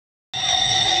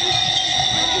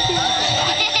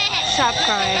Stop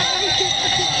crying.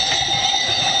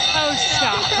 Oh,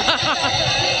 stop.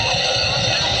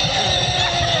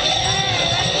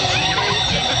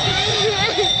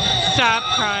 Stop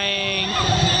crying.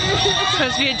 It's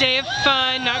supposed to be a day of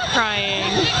fun, not crying.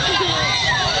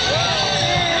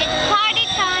 It's party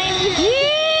time.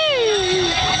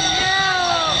 Yay!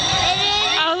 No, it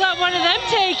is. I'll let one of them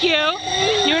take you.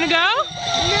 You want to go?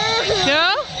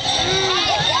 No?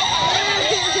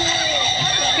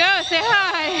 Go, say hi.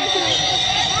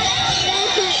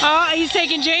 Oh, he's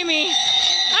taking Jamie.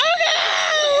 Oh no!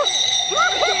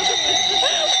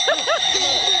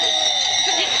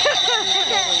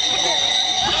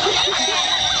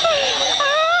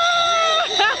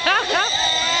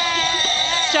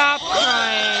 Stop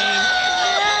crying.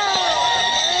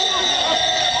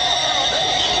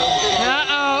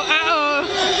 Uh-oh, uh-oh.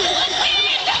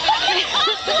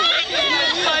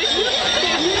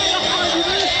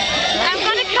 I'm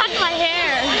gonna cut my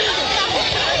hair.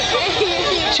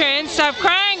 Tran, stop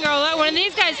crying or I'll let one of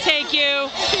these guys take you. You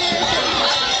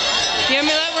want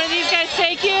me to let one of these guys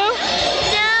take you? No.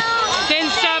 Then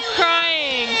stop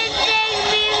crying. Take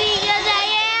me because I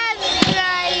am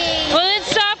crying. Well, then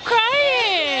stop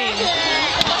crying.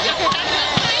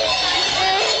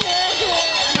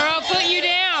 Or I'll put you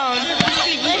down.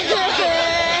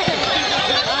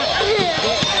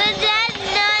 But that's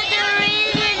not the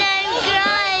reason I'm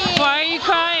crying. Why are you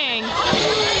crying?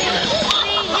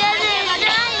 Because I'm not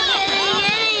getting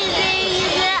anything.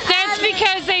 That's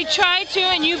because they try to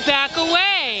and you back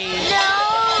away.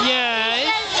 No. Yes.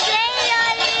 Because they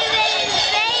don't even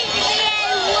face me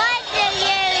and want to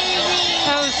get me.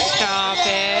 Oh, stop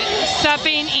it. Stop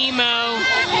being emo.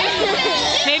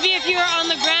 Maybe if you were on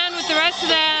the ground with the rest of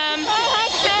them,